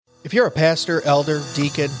If you're a pastor, elder,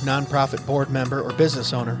 deacon, nonprofit board member, or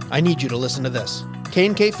business owner, I need you to listen to this.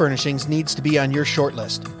 K&K Furnishings needs to be on your short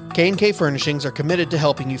list. K&K Furnishings are committed to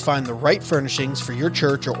helping you find the right furnishings for your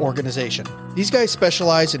church or organization. These guys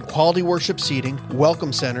specialize in quality worship seating,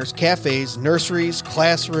 welcome centers, cafes, nurseries,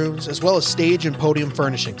 classrooms, as well as stage and podium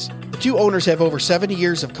furnishings. The two owners have over 70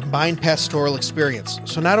 years of combined pastoral experience,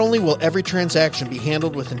 so not only will every transaction be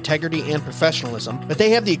handled with integrity and professionalism, but they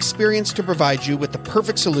have the experience to provide you with the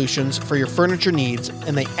perfect solutions for your furniture needs,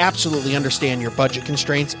 and they absolutely understand your budget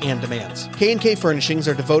constraints and demands. K&K Furnishings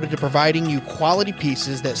are devoted to providing you quality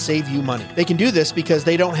pieces that save you money. They can do this because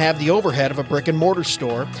they don't have the overhead of a brick and mortar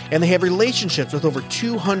store, and they have relationships with over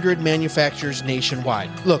 200 manufacturers nationwide.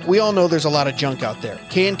 Look, we all know there's a lot of junk out there.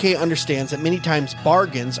 K&K understands that many times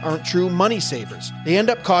bargains aren't true money savers. They end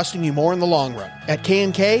up costing you more in the long run. At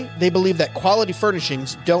K&K, they believe that quality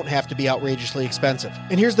furnishings don't have to be outrageously expensive.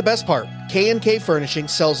 And here's the best part. K&K Furnishing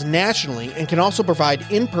sells nationally and can also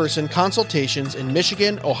provide in-person consultations in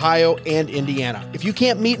Michigan, Ohio, and Indiana. If you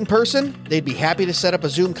can't meet in person, they'd be happy to set up a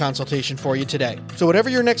Zoom consultation for you today. So whatever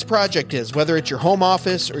your next project is, whether it's your home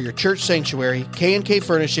office or your church sanctuary, K&K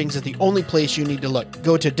Furnishings is the only place you need to look.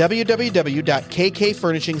 Go to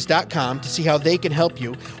www.kkfurnishings.com to see how they can help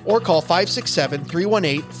you, or call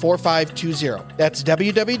 567-318-4520. That's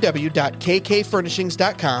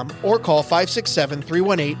www.kkfurnishings.com, or call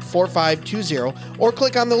 567-318-4520, or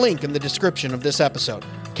click on the link in the description of this episode.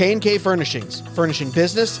 K&K Furnishings, furnishing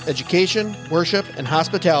business, education, worship, and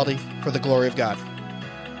hospitality for the glory of God.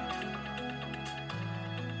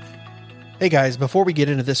 Hey guys, before we get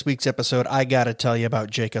into this week's episode, I gotta tell you about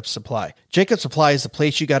Jacobs Supply. Jacobs Supply is the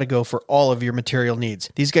place you gotta go for all of your material needs.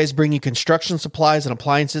 These guys bring you construction supplies and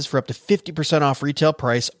appliances for up to 50% off retail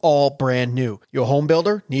price, all brand new. You a home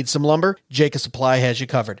builder? Need some lumber? Jacobs Supply has you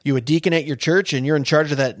covered. You a deacon at your church and you're in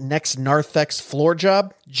charge of that next Narthex floor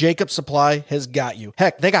job? Jacobs Supply has got you.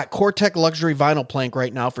 Heck, they got Cortec luxury vinyl plank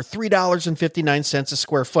right now for $3.59 a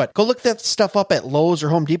square foot. Go look that stuff up at Lowe's or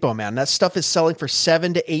Home Depot, man. That stuff is selling for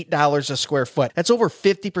 $7 to $8 a square foot. That's over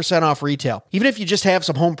 50% off retail. Even if you just have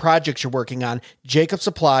some home projects you're working on, Jacobs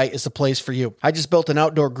Supply is the place for you. I just built an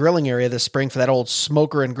outdoor grilling area this spring for that old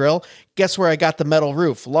smoker and grill. Guess where I got the metal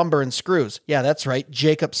roof, lumber, and screws? Yeah, that's right,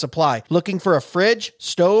 Jacobs Supply. Looking for a fridge,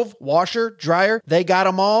 stove, washer, dryer? They got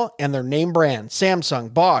them all, and they're name brand.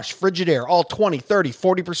 Samsung, Bosch, Frigidaire, all 20, 30,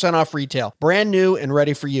 40% off retail. Brand new and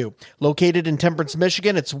ready for you. Located in Temperance,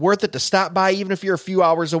 Michigan, it's worth it to stop by even if you're a few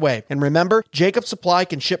hours away. And remember, Jacobs Supply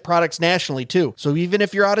can ship products nationally too, so even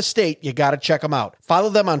if you're out of state, you gotta check them out. Follow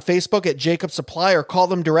them on Facebook at Jacobs Supply or call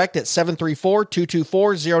them direct at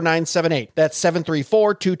 734-224-0978. That's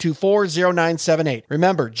 734-224-0978.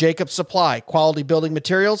 Remember, Jacobs Supply, quality building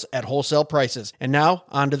materials at wholesale prices. And now,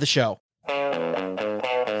 on to the show.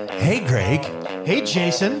 Hey, Greg. Hey,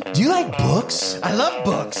 Jason. Do you like books? I love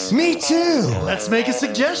books. Me too. Let's make a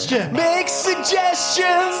suggestion. Make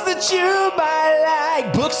suggestions that you might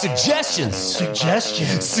like. Book suggestions.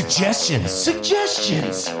 Suggestions. Suggestions.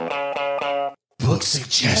 Suggestions. Book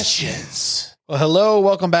suggestions. Well, hello.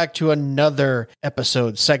 Welcome back to another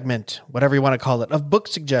episode, segment, whatever you want to call it, of Book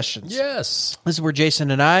Suggestions. Yes. This is where Jason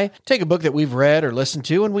and I take a book that we've read or listened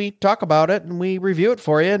to, and we talk about it, and we review it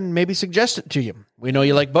for you, and maybe suggest it to you. We know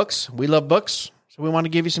you like books. We love books. So we want to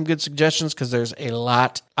give you some good suggestions because there's a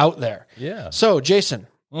lot out there. Yeah. So, Jason,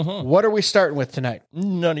 what are we starting with tonight?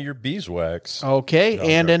 None of your beeswax. Okay, No,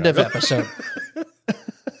 and I'm end of joking. episode.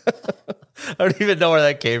 I don't even know where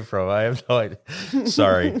that came from. I have no idea.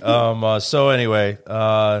 Sorry. So anyway,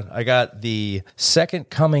 I got The Second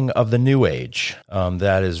Coming of the New Age.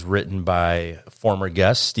 That is written by former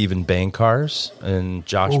guests Stephen Bankars and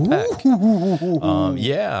Josh Peck.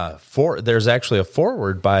 There's actually a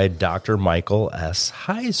foreword by Dr. Michael S.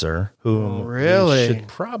 Heiser, who Really? we should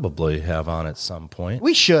probably have on at some point.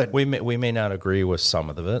 We should. We may not agree with some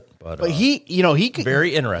of it, but he could,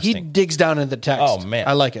 very interesting. He digs down into the text. Oh, man.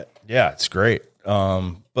 I like it. Yeah, it's great.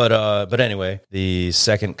 But anyway, The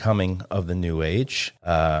Second Coming of the New Age. Is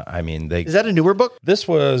that a newer book? This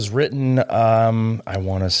was written, I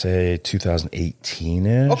want to say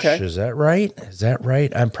 2018-ish. Okay. Is that right?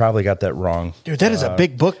 I probably got that wrong. Dude, that is a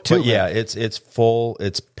big book too. But yeah, it's full.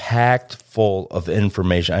 It's packed full of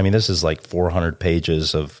information. I mean, this is like 400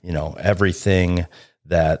 pages of, everything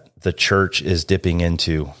that the church is dipping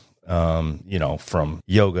into. From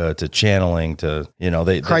yoga to channeling to,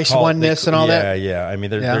 Christ oneness and all that. Yeah. I mean,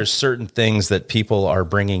 there's certain things that people are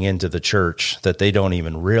bringing into the church that they don't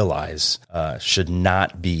even realize should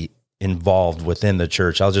not be involved within the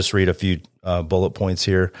church. I'll just read a few bullet points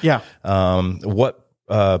here. Yeah. What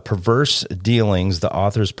perverse dealings the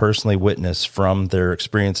authors personally witnessed from their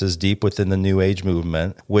experiences deep within the New Age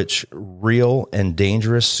movement, which real and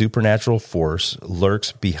dangerous supernatural force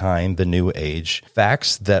lurks behind the New Age,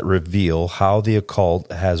 facts that reveal how the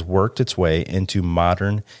occult has worked its way into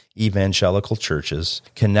modern evangelical churches,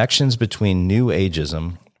 connections between New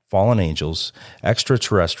Ageism, fallen angels,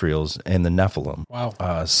 extraterrestrials, and the Nephilim. Wow.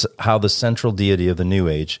 How the central deity of the New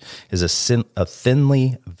Age is a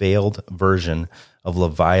thinly veiled version of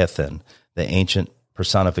Leviathan, the ancient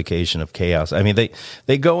personification of chaos. I mean,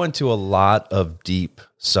 they go into a lot of deep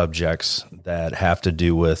subjects that have to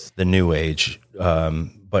do with the New Age,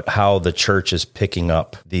 but how the church is picking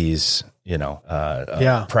up these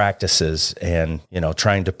practices and,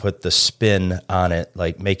 trying to put the spin on it,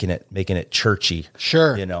 like making it churchy.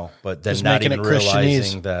 Sure. But then Just not making even it Christianese.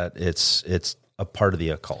 realizing that it's a part of the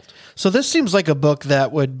occult. So this seems like a book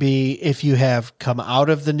that would be, if you have come out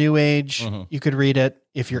of the New Age, you could read it.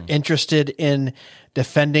 If you're interested in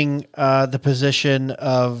defending the position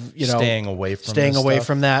of, Staying away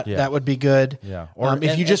from that, that would be good. Yeah. Or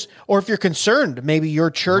if you're concerned, maybe your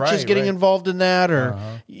church is getting involved in that, or,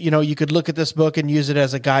 you could look at this book and use it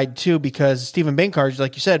as a guide too, because Stephen Bankard,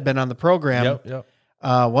 like you said, been on the program. Yep.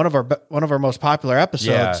 One of our most popular episodes.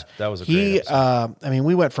 Yeah, that was a great episode.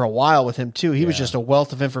 We went for a while with him too. He was just a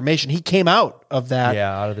wealth of information. He came out of that.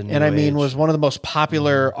 Yeah, out of the New and Age. was one of the most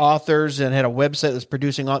popular authors and had a website that was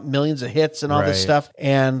producing millions of hits and all this stuff.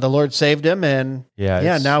 And the Lord saved him. And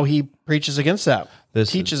now he preaches against that.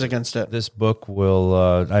 Teaches against it. This book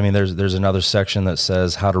will, there's another section that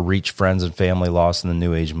says how to reach friends and family lost in the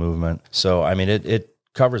New Age movement. So, it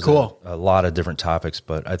covers a lot of different topics,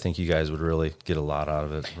 but I think you guys would really get a lot out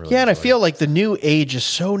of it. Really and I feel like the New Age is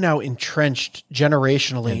so now entrenched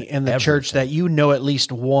generationally in the church that at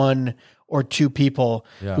least one or two people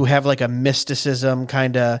who have like a mysticism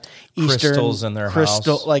kind of Eastern crystals in their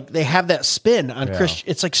house. Like they have that spin on Christian.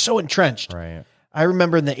 It's like so entrenched. Right. I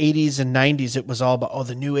remember in the 80s and 90s, it was all about,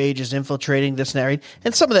 the New Age is infiltrating this and that.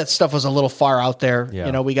 And some of that stuff was a little far out there.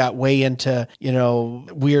 Yeah. We got way into,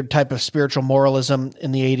 weird type of spiritual moralism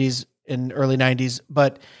in the 80s and early 90s.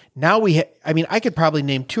 But now I could probably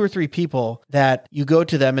name 2 or 3 people that you go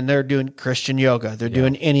to them and they're doing Christian yoga. They're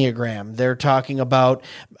doing Enneagram. They're talking about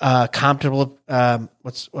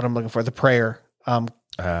what's what I'm looking for? The prayer.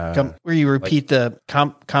 Where you repeat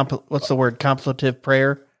what's the word? Contemplative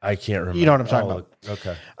prayer. I can't remember. You know what I'm talking about.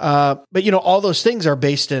 Okay. But all those things are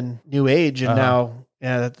based in New Age, and now,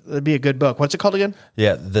 that'd be a good book. What's it called again?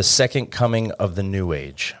 Yeah, The Second Coming of the New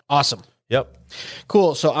Age. Awesome. Yep.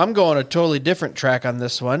 Cool. So I'm going a totally different track on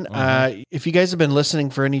this one. If you guys have been listening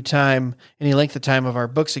for any length of time of our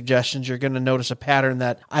book suggestions, you're going to notice a pattern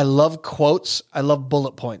that I love quotes. I love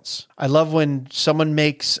bullet points. I love when someone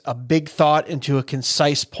makes a big thought into a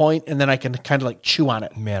concise point, and then I can kind of like chew on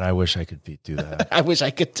it. Man, I wish I could do that. I wish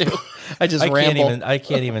I could too. I just ramble. I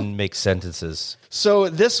can't even make sentences. So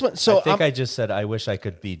this one. So I just said, I wish I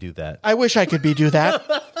could do that. I wish I could do that.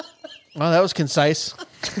 Well, that was concise.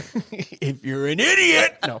 If you're an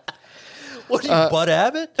idiot. No. What are you, Bud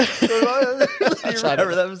Abbott? You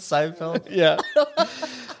remember that was Seinfeld? Yeah.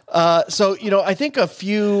 I think a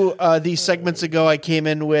few these segments ago, I came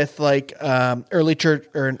in with like early church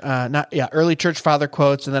father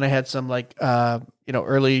quotes, and then I had some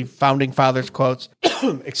early founding fathers quotes.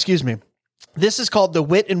 Excuse me. This is called The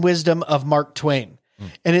Wit and Wisdom of Mark Twain.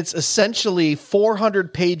 And it's essentially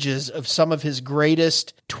 400 pages of some of his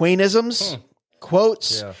greatest Twainisms,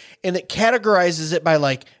 quotes, and it categorizes it by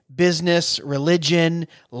like business, religion,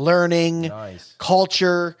 learning,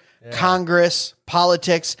 culture, Congress,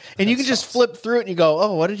 politics, and you can just flip through it and you go,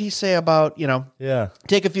 oh, what did he say about,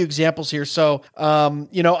 take a few examples here. So,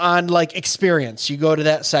 on like experience, you go to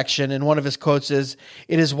that section and one of his quotes is,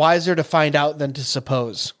 "It is wiser to find out than to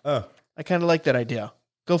suppose." I kind of like that idea.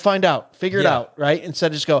 Go find out, figure it out, right?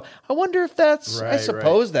 Instead of just go, I wonder if that's, I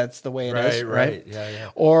suppose that's the way it is, right?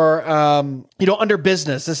 Yeah. Or, under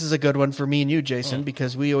business, this is a good one for me and you, Jason,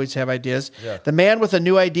 because we always have ideas. Yeah. The man with a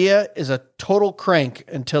new idea is a total crank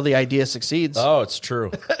until the idea succeeds. Oh, it's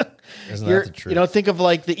true. Isn't that the truth? Think of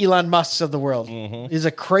like the Elon Musks of the world. He's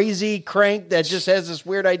a crazy crank that just has this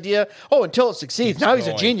weird idea. Oh, until it succeeds. Now he's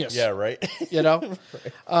a genius. Yeah, right.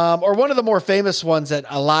 Or one of the more famous ones that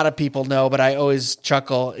a lot of people know, but I always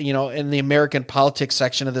chuckle, in the American politics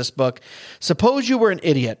section of this book. Suppose you were an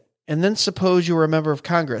idiot, and then suppose you were a member of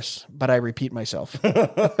Congress, but I repeat myself.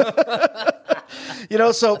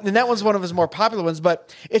 So, and that one's one of his more popular ones,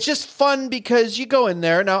 but it's just fun because you go in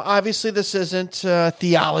there. Now, obviously, this isn't a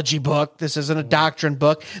theology book. This isn't a doctrine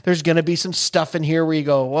book. There's going to be some stuff in here where you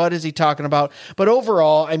go, what is he talking about? But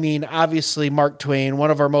overall, I mean, obviously, Mark Twain,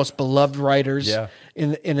 one of our most beloved writers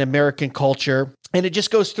in American culture. And it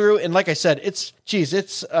just goes through, and like I said, it's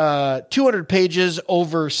 200 pages,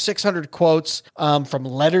 over 600 quotes from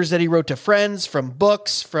letters that he wrote to friends, from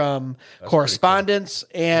books, from correspondence,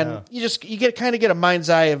 cool. And you get a mind's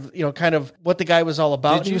eye of kind of what the guy was all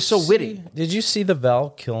about. He was so witty. Did you see the Val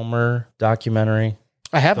Kilmer documentary?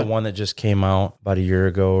 I haven't. The one that just came out about a year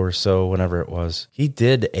ago or so, whenever it was. He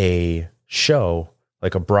did a show,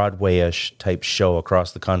 like a Broadway-ish type show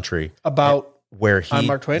across the country about. Where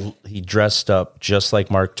Mark Twain? He dressed up just like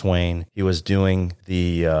Mark Twain. He was doing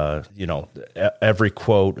the, every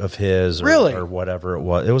quote of his or whatever it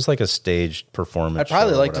was. It was like a staged performance. I'd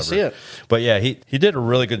probably like to see it. But yeah, he did a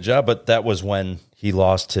really good job, but that was when he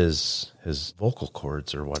lost his vocal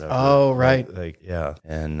cords or whatever. Oh, right.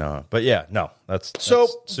 And, but yeah, no, that's super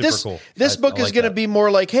cool. This book is going to be more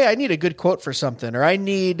like, hey, I need a good quote for something, or I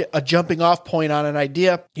need a jumping off point on an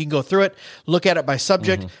idea. You can go through it, look at it by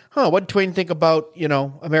subject. What did Twain think about,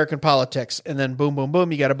 American politics? And then boom, boom,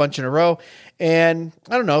 boom, you got a bunch in a row. And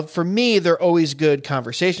I don't know, for me, they're always good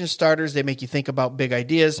conversation starters. They make you think about big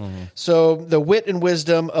ideas. So the wit and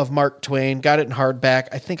wisdom of Mark Twain, got it in hardback.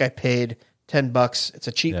 I think I paid $10. It's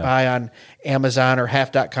a cheap buy on Amazon or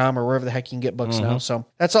half.com or wherever the heck you can get books now. So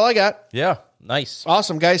that's all I got. Yeah. Nice.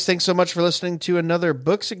 Awesome, guys. Thanks so much for listening to another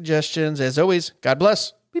Book Suggestions. As always, God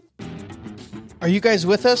bless. Beep. Are you guys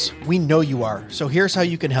with us? We know you are. So here's how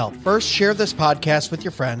you can help. First, share this podcast with your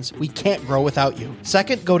friends. We can't grow without you.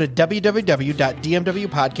 Second, go to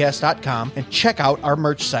www.dmwpodcast.com and check out our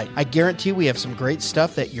merch site. I guarantee we have some great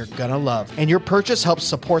stuff that you're going to love. And your purchase helps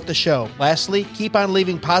support the show. Lastly, keep on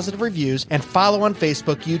leaving positive reviews and follow on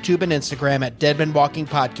Facebook, YouTube, and Instagram at Dead Men Walking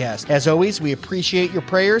Podcast. As always, we appreciate your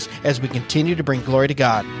prayers as we continue to bring glory to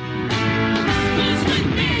God.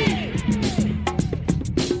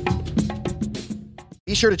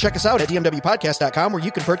 Be sure to check us out at dmwpodcast.com, where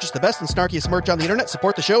you can purchase the best and snarkiest merch on the internet,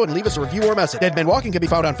 support the show, and leave us a review or message. Dead Men Walking can be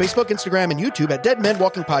found on Facebook, Instagram, and YouTube at Dead Men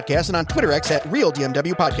Walking Podcast, and on Twitter X at Real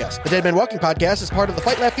DMW Podcast. The Dead Men Walking Podcast is part of the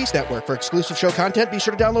Fight Laugh Feast Network. For exclusive show content, be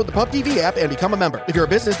sure to download the Pub TV app and become a member. If you're a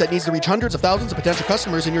business that needs to reach hundreds of thousands of potential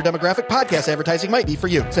customers in your demographic, podcast advertising might be for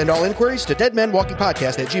you. Send all inquiries to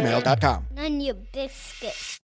deadmenwalkingpodcast@gmail.com. None your biscuits.